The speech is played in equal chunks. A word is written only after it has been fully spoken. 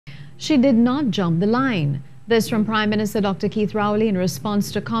She did not jump the line. This from Prime Minister Dr. Keith Rowley in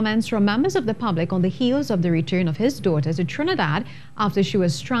response to comments from members of the public on the heels of the return of his daughter to Trinidad after she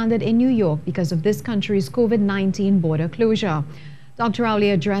was stranded in New York because of this country's COVID-19 border closure. Dr.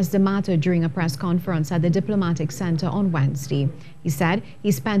 Rowley addressed the matter during a press conference at the Diplomatic Center on Wednesday. He said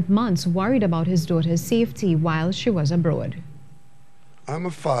he spent months worried about his daughter's safety while she was abroad. I'm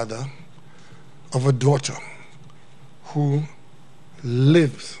a father of a daughter who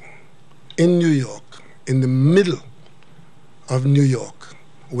lives in New York, in the middle of New York,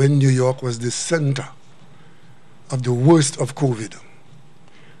 when New York was the center of the worst of COVID.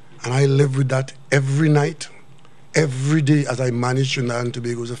 And I live with that every night, every day as I manage Trinidad and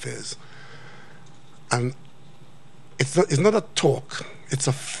Tobago's affairs. And it's not a talk, it's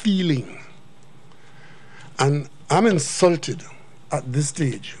a feeling. And I'm insulted at this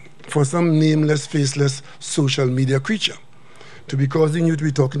stage for some nameless, faceless social media creature to be causing you to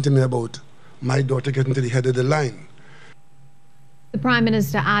be talking to me about my daughter getting to the head of the line. The Prime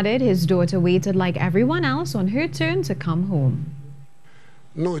Minister added his daughter waited like everyone else on her turn to come home.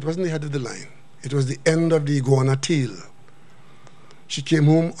 No, it wasn't the head of the line. It was the end of the iguana tail. She came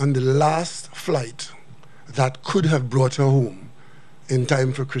home on the last flight that could have brought her home in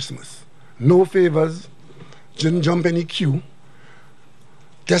time for Christmas. No favors, didn't jump any queue,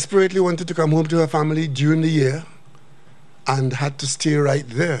 desperately wanted to come home to her family during the year and had to stay right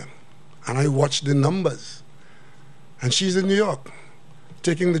there. And I watched the numbers. And she's in New York,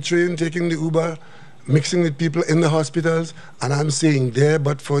 taking the train, taking the Uber, mixing with people in the hospitals, and I'm saying, there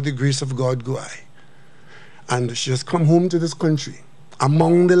but for the grace of God go I. And she has come home to this country,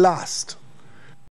 among the last.